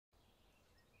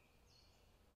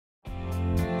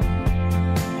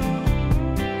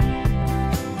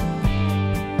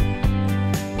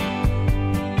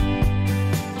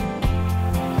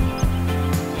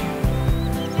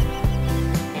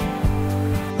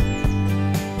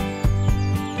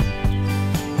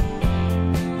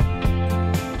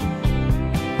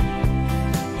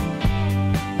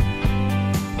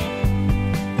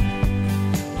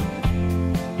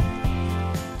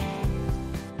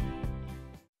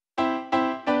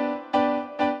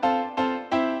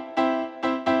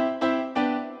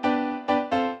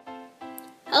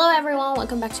Hello everyone,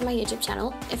 welcome back to my YouTube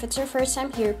channel. If it's your first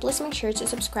time here, please make sure to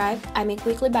subscribe. I make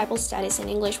weekly Bible studies in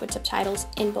English with subtitles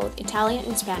in both Italian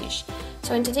and Spanish.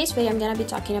 So in today's video, I'm going to be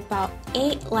talking about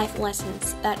 8 life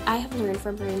lessons that I have learned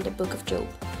from reading the book of Job.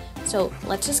 So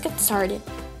let's just get started.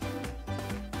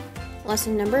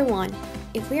 Lesson number 1.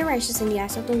 If we are righteous in the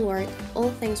eyes of the Lord, all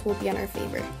things will be in our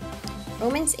favor.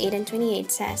 Romans 8:28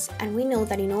 says, "And we know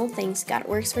that in all things God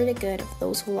works for the good of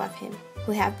those who love Him,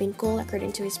 who have been called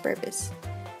according to His purpose."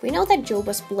 We know that Job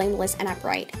was blameless and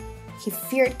upright. He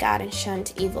feared God and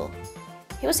shunned evil.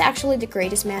 He was actually the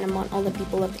greatest man among all the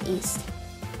people of the East.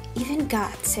 Even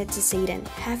God said to Satan,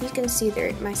 "Have you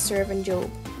considered my servant Job?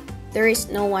 There is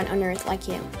no one on earth like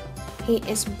him. He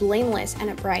is blameless and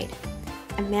upright,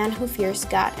 a man who fears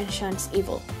God and shuns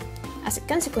evil." As a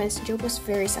consequence, Job was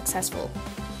very successful.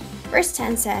 Verse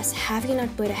 10 says, "Have you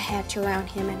not put a hedge around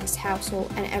him and his household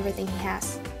and everything he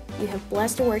has? You have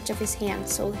blessed the works of his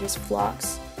hands, so his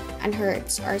flocks and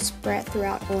herds are spread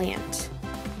throughout the land."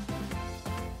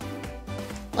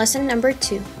 Lesson number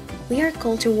 2. We are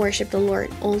called to worship the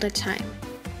Lord all the time.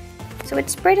 So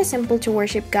it's pretty simple to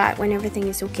worship God when everything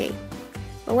is okay.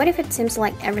 But what if it seems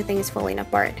like everything is falling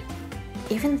apart?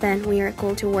 Even then, we are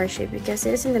called to worship because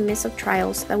it is in the midst of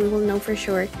trials that we will know for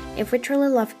sure if we truly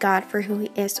love God for who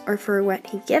He is or for what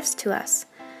He gives to us.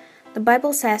 The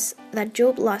Bible says that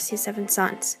Job lost his 7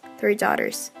 sons, 3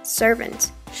 daughters,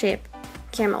 servants, sheep,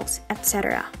 camels,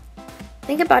 etc.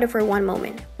 Think about it for one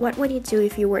moment. What would you do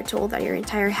if you were told that your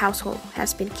entire household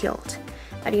has been killed,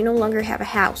 that you no longer have a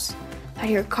house, that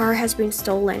your car has been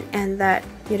stolen, and that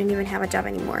you don't even have a job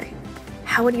anymore?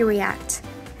 How would you react?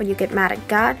 Would you get mad at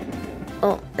God?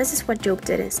 Well, this is what Job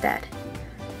did instead.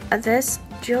 At this,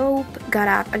 Job got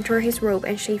up and tore his robe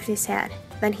and shaved his head.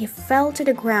 Then he fell to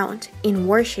the ground in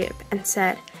worship and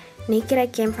said, "Naked I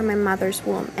came from my mother's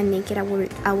womb, and naked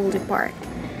I will depart.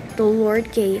 The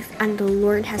Lord gave, and the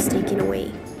Lord has taken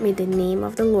away. May the name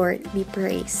of the Lord be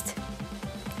praised."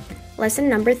 Lesson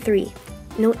number 3.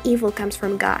 No evil comes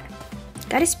from God.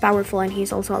 God is powerful and He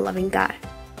is also a loving God.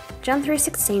 John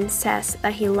 3:16 says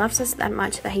that He loves us that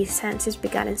much that He sent His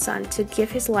begotten Son to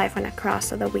give His life on a cross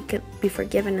so that we could be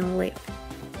forgiven and live.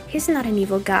 He's not an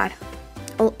evil God.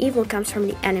 All evil comes from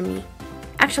the enemy.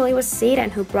 Actually, it was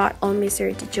Satan who brought all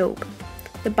misery to Job.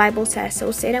 The Bible says,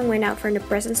 "So Satan went out from the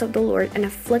presence of the Lord and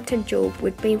afflicted Job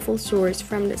with painful sores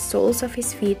from the soles of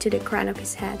his feet to the crown of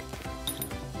his head."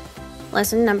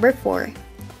 Lesson number 4.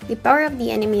 The power of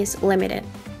the enemy is limited.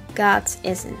 God's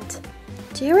isn't.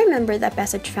 Do you remember that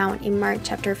passage found in Mark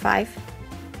chapter 5?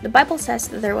 The Bible says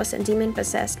that there was a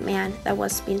demon-possessed man that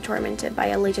was being tormented by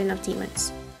a legion of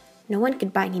demons. No one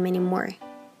could bind him anymore.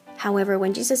 However,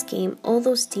 when Jesus came, all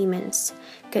those demons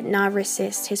could not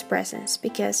resist His presence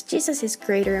because Jesus is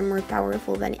greater and more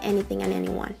powerful than anything and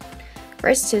anyone.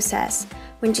 Verse 2 says,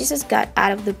 "When Jesus got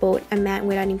out of the boat, a man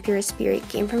with an impure spirit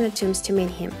came from the tombs to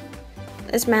meet Him.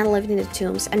 This man lived in the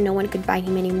tombs, and no one could bind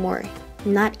him anymore,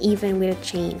 not even with a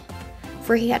chain.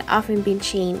 For he had often been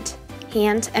chained,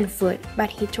 hand and foot, but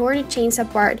he tore the chains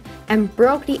apart and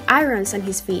broke the irons on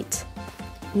his feet.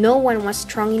 No one was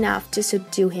strong enough to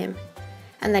subdue him."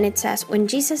 And then it says, when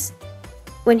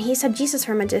he saw Jesus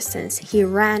from a distance, he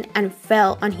ran and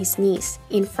fell on his knees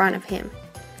in front of Him.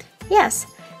 Yes,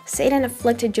 Satan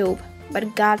afflicted Job,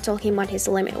 but God told him what his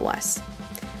limit was.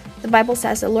 The Bible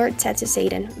says the Lord said to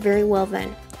Satan, "Very well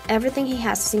then, everything he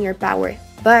has is in your power,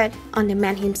 but on the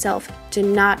man himself, do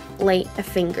not lay a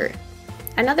finger."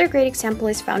 Another great example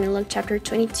is found in Luke chapter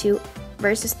 22,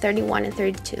 verses 31 and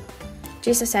 32.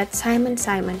 Jesus said, "Simon,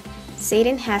 Simon,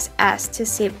 Satan has asked to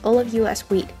sift all of you as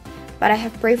wheat, but I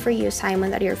have prayed for you,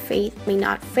 Simon, that your faith may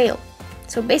not fail."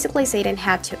 So basically, Satan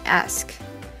had to ask.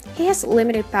 He has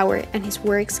limited power, and his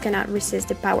works cannot resist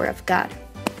the power of God.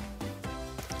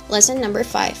 Lesson number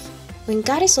 5. When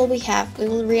God is all we have, we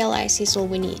will realize He's all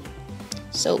we need.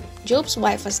 So, Job's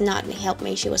wife was not the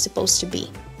helpmate she was supposed to be.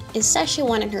 Instead, she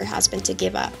wanted her husband to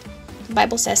give up. The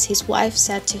Bible says his wife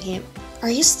said to him,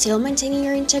 "Are you still maintaining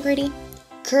your integrity?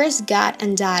 Curse God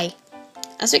and die."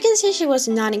 As we can see, she was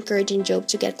not encouraging Job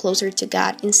to get closer to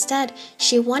God. Instead,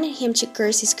 she wanted him to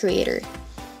curse his creator.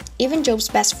 Even Job's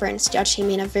best friends judged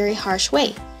him in a very harsh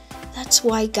way. That's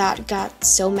why God got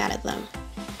so mad at them.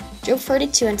 Job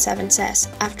 42:7 says,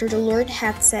 "After the Lord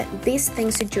had said these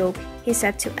things to Job, He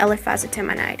said to Eliphaz the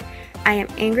Temanite, I am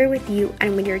angry with you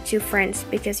and with your 2 friends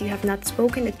because you have not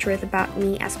spoken the truth about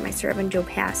me as my servant Job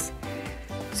has."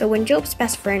 So when Job's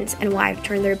best friends and wife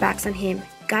turned their backs on him,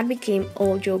 God became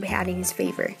all Job had in his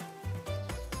favor.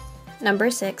 Number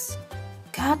 6.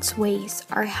 God's ways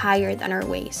are higher than our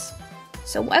ways.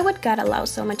 So why would God allow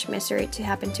so much misery to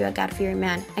happen to a God-fearing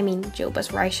man? I mean, Job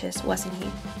was righteous, wasn't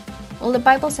he? Well, the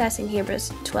Bible says in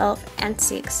Hebrews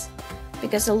 12:6,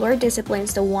 because the Lord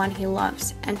disciplines the one he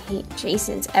loves, and he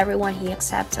chastens everyone he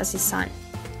accepts as his son.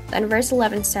 Then verse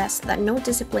 11 says that no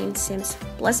discipline seems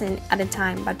pleasant at the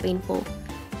time, but painful.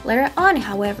 Later on,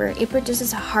 however, it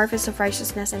produces a harvest of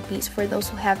righteousness and peace for those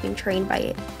who have been trained by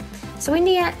it. So in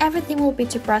the end, everything will be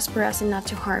to prosper us and not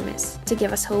to harm us, to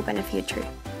give us hope and a future.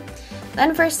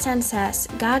 Then verse 10 says,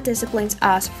 God disciplines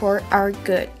us for our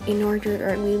good, in order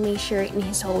that we may share in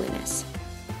his holiness.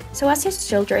 So as his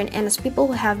children and as people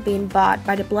who have been bought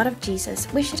by the blood of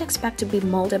Jesus, we should expect to be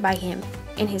molded by him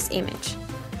in his image.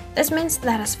 This means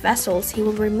that as vessels, he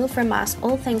will remove from us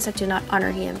all things that do not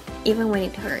honor him, even when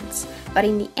it hurts. But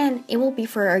in the end, it will be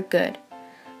for our good.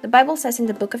 The Bible says in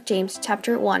the book of James,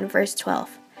 chapter 1, verse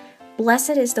 12,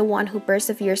 Blessed is the one who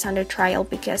perseveres under trial,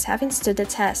 because having stood the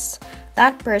test,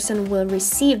 that person will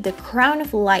receive the crown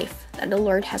of life that the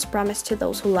Lord has promised to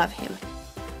those who love him.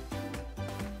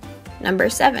 Number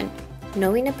 7.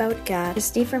 Knowing about God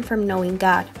is different from knowing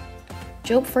God.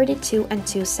 Job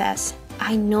 42:2 says,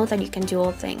 I know that you can do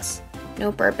all things.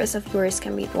 No purpose of yours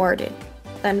can be thwarted.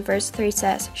 Then verse 3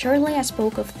 says, Surely I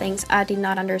spoke of things I did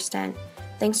not understand,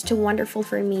 things too wonderful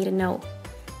for me to know.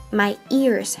 My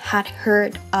ears had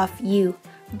heard of you,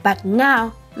 but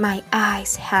now my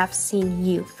eyes have seen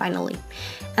you, finally.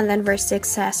 And then verse 6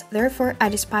 says, Therefore I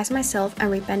despise myself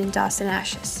and repent in dust and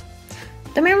ashes.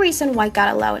 The main reason why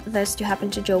God allowed this to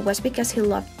happen to Job was because he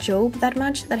loved Job that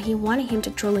much that he wanted him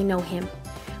to truly know him.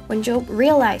 When Job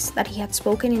realized that he had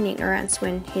spoken in ignorance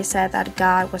when he said that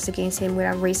God was against him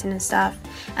without reason and stuff,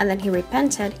 and then he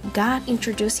repented, God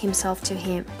introduced himself to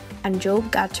him, and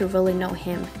Job got to really know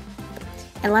him.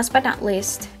 And last but not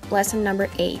least, lesson number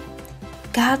 8.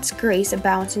 God's grace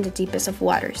abounds in the deepest of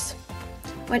waters.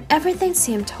 When everything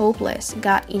seemed hopeless,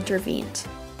 God intervened.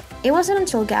 It wasn't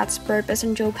until God's purpose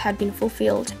on Job had been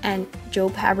fulfilled and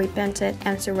Job had repented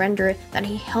and surrendered that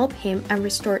he helped him and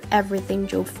restored everything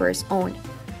Job first owned.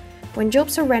 When Job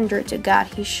surrendered to God,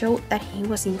 he showed that he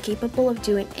was incapable of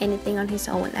doing anything on his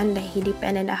own and that he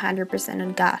depended 100%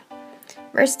 on God.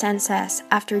 Verse 10 says,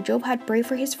 After Job had prayed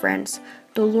for his friends,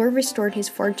 the Lord restored his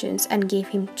fortunes and gave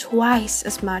him twice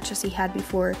as much as he had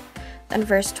before. Then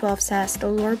verse 12 says, The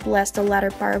Lord blessed the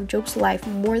latter part of Job's life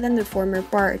more than the former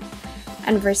part.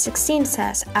 And verse 16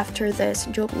 says, After this,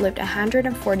 Job lived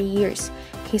 140 years.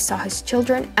 He saw his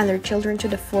children and their children to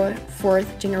the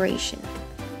fourth generation.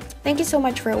 Thank you so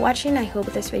much for watching. I hope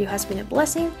this video has been a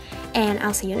blessing, and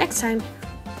I'll see you next time.